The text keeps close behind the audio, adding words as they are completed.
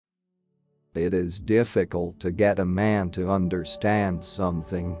It is difficult to get a man to understand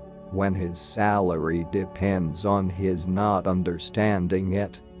something when his salary depends on his not understanding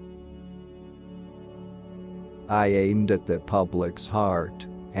it. I aimed at the public's heart,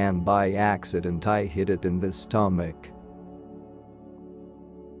 and by accident I hit it in the stomach.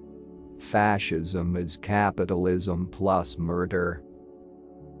 Fascism is capitalism plus murder.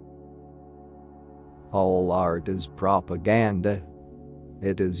 All art is propaganda.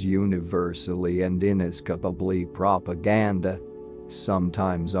 It is universally and inescapably propaganda,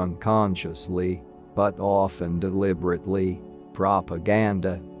 sometimes unconsciously, but often deliberately,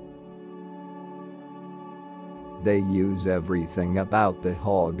 propaganda. They use everything about the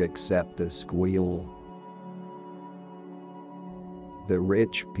hog except the squeal. The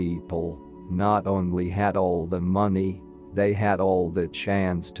rich people not only had all the money, they had all the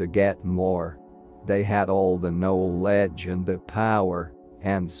chance to get more. They had all the knowledge and the power,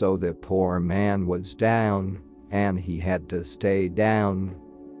 and so the poor man was down, and he had to stay down.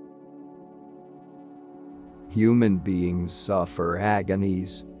 Human beings suffer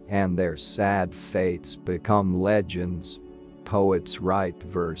agonies, and their sad fates become legends. Poets write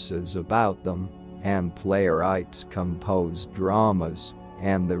verses about them, and playwrights compose dramas,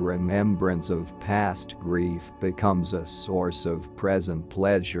 and the remembrance of past grief becomes a source of present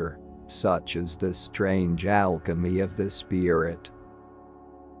pleasure, such is the strange alchemy of the spirit.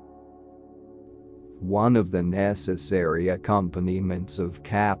 One of the necessary accompaniments of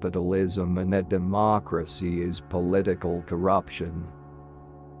capitalism in a democracy is political corruption.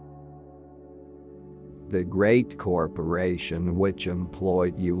 The great corporation which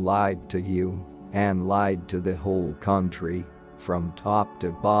employed you lied to you, and lied to the whole country. From top to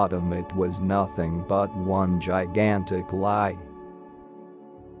bottom it was nothing but one gigantic lie.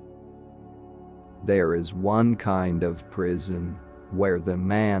 There is one kind of prison where the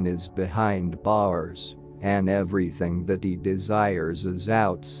man is behind bars, and everything that he desires is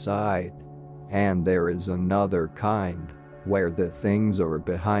outside. And there is another kind where the things are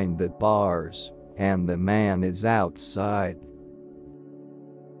behind the bars, and the man is outside.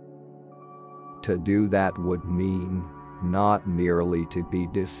 To do that would mean not merely to be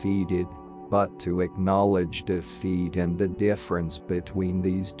defeated, but to acknowledge defeat, and the difference between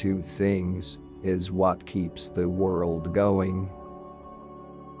these two things is what keeps the world going.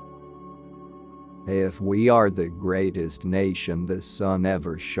 If we are the greatest nation the sun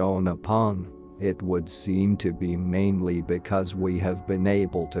ever shone upon, it would seem to be mainly because we have been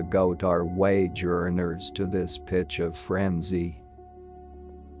able to goad our wage earners to this pitch of frenzy.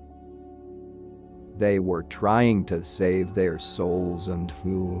 They were trying to save their souls, and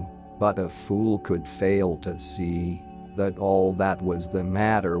who but a fool could fail to see that all that was the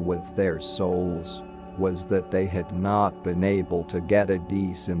matter with their souls was that they had not been able to get a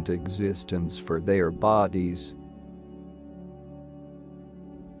decent existence for their bodies.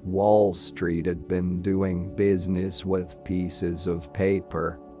 Wall Street had been doing business with pieces of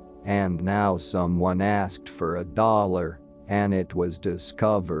paper, and now someone asked for $1, and it was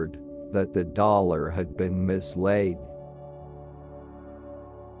discovered that the dollar had been mislaid.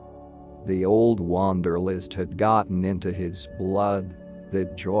 The old wanderlust had gotten into his blood, the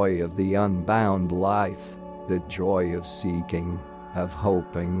joy of the unbound life, the joy of seeking, of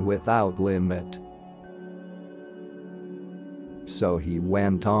hoping without limit. So he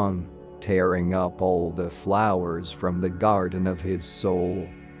went on, tearing up all the flowers from the garden of his soul,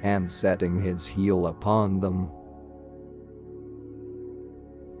 and setting his heel upon them.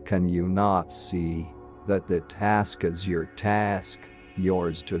 Can you not see that the task is your task,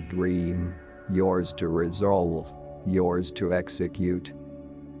 yours to dream, yours to resolve, yours to execute?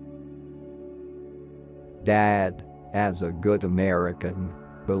 Dad, as a good American,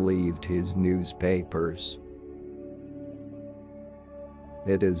 believed his newspapers.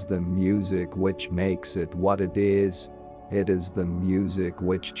 It is the music which makes it what it is. It is the music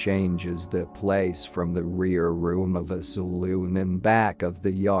which changes the place from the rear room of a saloon in back of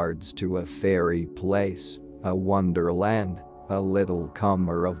the yards to a fairy place, a wonderland, a little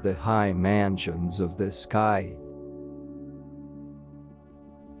comer of the high mansions of the sky.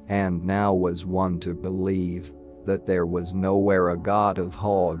 And now was one to believe that there was nowhere a god of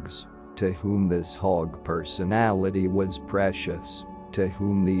hogs, to whom this hog personality was precious, to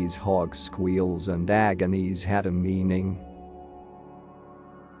whom these hog squeals and agonies had a meaning.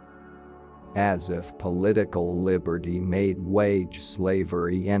 As if political liberty made wage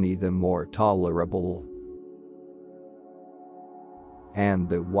slavery any the more tolerable. And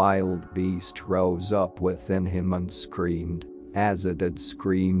the wild beast rose up within him and screamed, as it had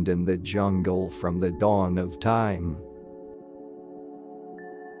screamed in the jungle from the dawn of time.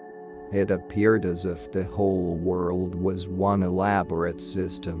 It appeared as if the whole world was one elaborate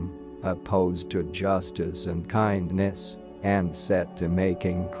system, opposed to justice and kindness, and set to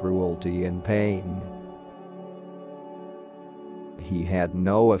making cruelty and pain. He had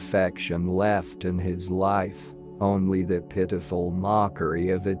no affection left in his life, only the pitiful mockery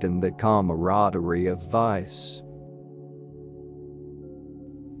of it and the camaraderie of vice.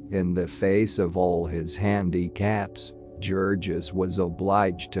 In the face of all his handicaps, Georges was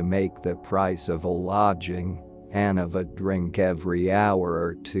obliged to make the price of a lodging and of a drink every hour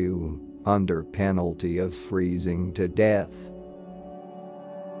or two, under penalty of freezing to death.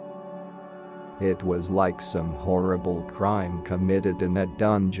 It was like some horrible crime committed in a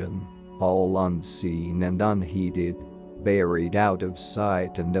dungeon, all unseen and unheeded, buried out of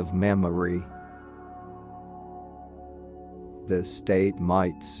sight and of memory. The state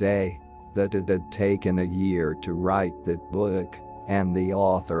might say that it had taken a year to write that book, and the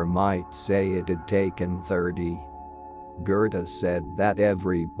author might say it had taken 30. Goethe said that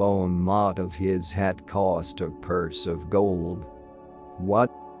every bon mot of his had cost a purse of gold.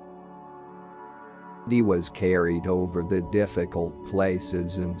 What? He was carried over the difficult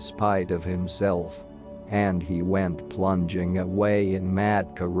places in spite of himself, and he went plunging away in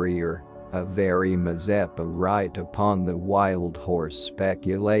mad career, a very Mazeppa right upon the wild horse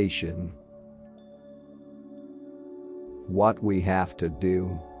speculation. What we have to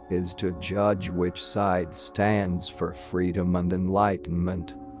do is to judge which side stands for freedom and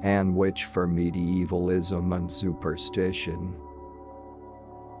enlightenment, and which for medievalism and superstition.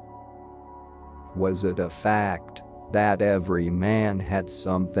 Was it a fact that every man had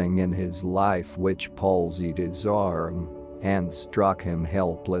something in his life which palsied his arm and struck him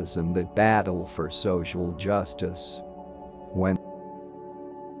helpless in the battle for social justice? When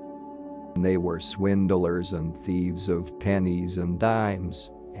they were swindlers and thieves of pennies and dimes,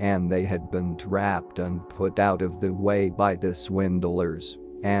 and they had been trapped and put out of the way by the swindlers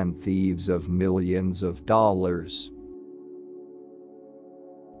and thieves of millions of dollars.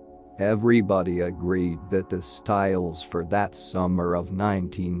 Everybody agreed that the styles for that summer of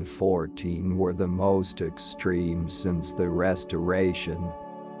 1914 were the most extreme since the Restoration.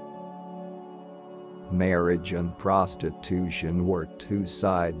 Marriage and prostitution were two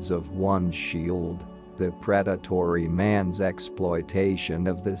sides of one shield, the predatory man's exploitation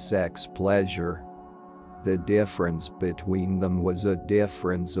of the sex pleasure. The difference between them was a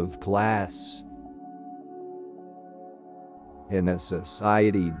difference of class. In a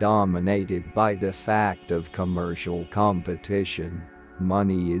society dominated by the fact of commercial competition,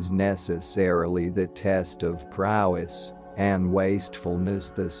 money is necessarily the test of prowess, and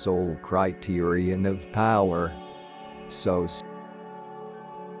wastefulness the sole criterion of power. So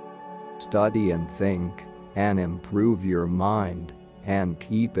study and think, and improve your mind, and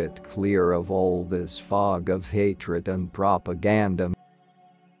keep it clear of all this fog of hatred and propaganda.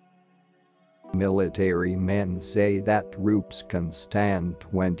 Military men say that troops can stand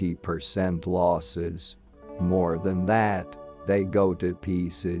 20% losses. More than that, they go to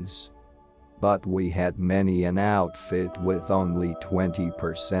pieces. But we had many an outfit with only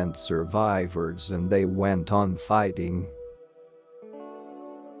 20% survivors, and they went on fighting.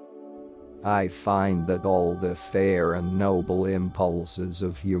 I find that all the fair and noble impulses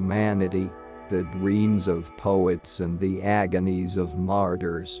of humanity, the dreams of poets and the agonies of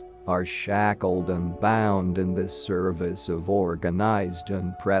martyrs, are shackled and bound in the service of organized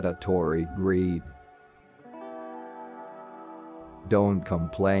and predatory greed. Don't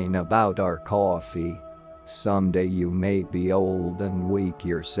complain about our coffee. Someday you may be old and weak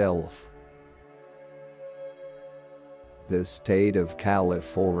yourself. The state of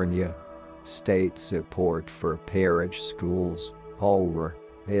California. State support for parish schools. Horror.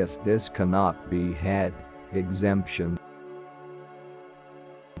 If this cannot be had, exemption.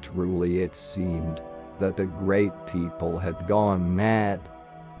 Truly it seemed that a great people had gone mad,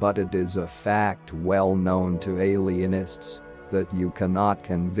 but it is a fact well known to alienists that you cannot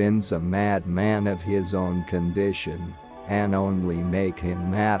convince a madman of his own condition, and only make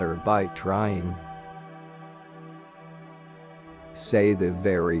him madder by trying. Say the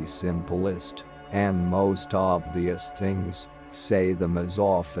very simplest and most obvious things, say them as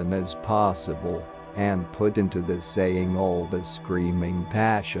often as possible, and put into the saying all the screaming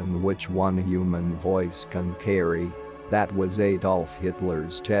passion which one human voice can carry. That was Adolf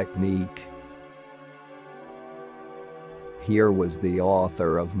Hitler's technique. Here was the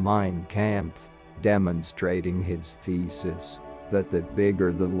author of Mein Kampf, demonstrating his thesis that the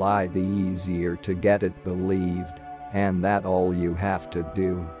bigger the lie, the easier to get it believed, and that all you have to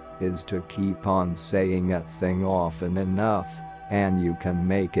do is to keep on saying a thing often enough, and you can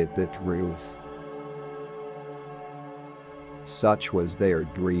make it the truth. Such was their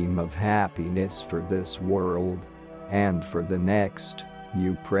dream of happiness for this world. And for the next,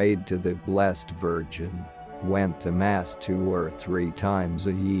 you prayed to the Blessed Virgin, went to Mass 2 or 3 times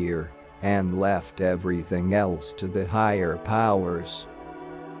a year, and left everything else to the higher powers.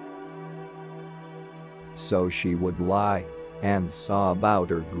 So she would lie and sob out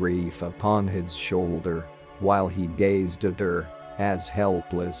her grief upon his shoulder, while he gazed at her, as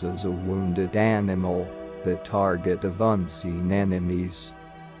helpless as a wounded animal, the target of unseen enemies.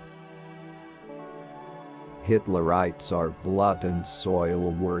 Hitlerites are blood and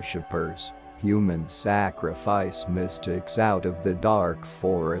soil worshippers, human sacrifice mystics out of the dark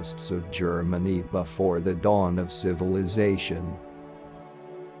forests of Germany before the dawn of civilization.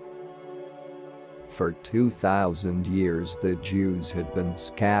 For 2,000 years the Jews had been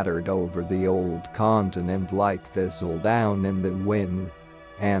scattered over the old continent like thistledown in the wind,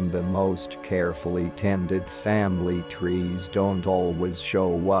 and the most carefully tended family trees don't always show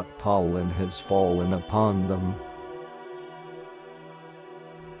what pollen has fallen upon them.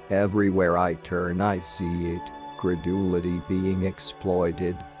 Everywhere I turn I see it, credulity being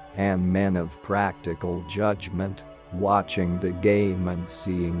exploited, and men of practical judgment, watching the game and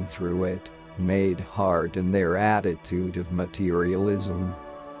seeing through it, made hard in their attitude of materialism.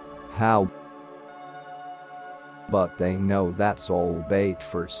 How? But they know that's all bait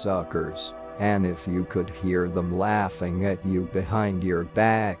for suckers, and if you could hear them laughing at you behind your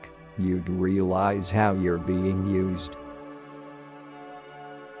back, you'd realize how you're being used.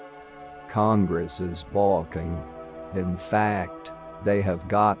 Congress is balking. In fact, they have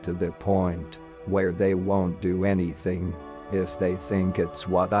got to the point where they won't do anything if they think it's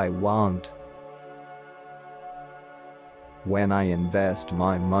what I want. When I invest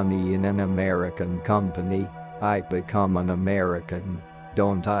my money in an American company, I become an American,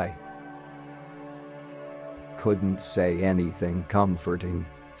 don't I? Couldn't say anything comforting,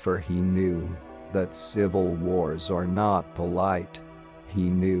 for he knew that civil wars are not polite.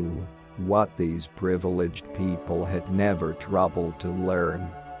 He knew what these privileged people had never troubled to learn,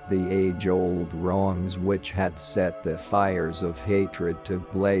 the age-old wrongs which had set the fires of hatred to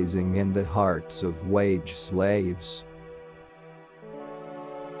blazing in the hearts of wage slaves.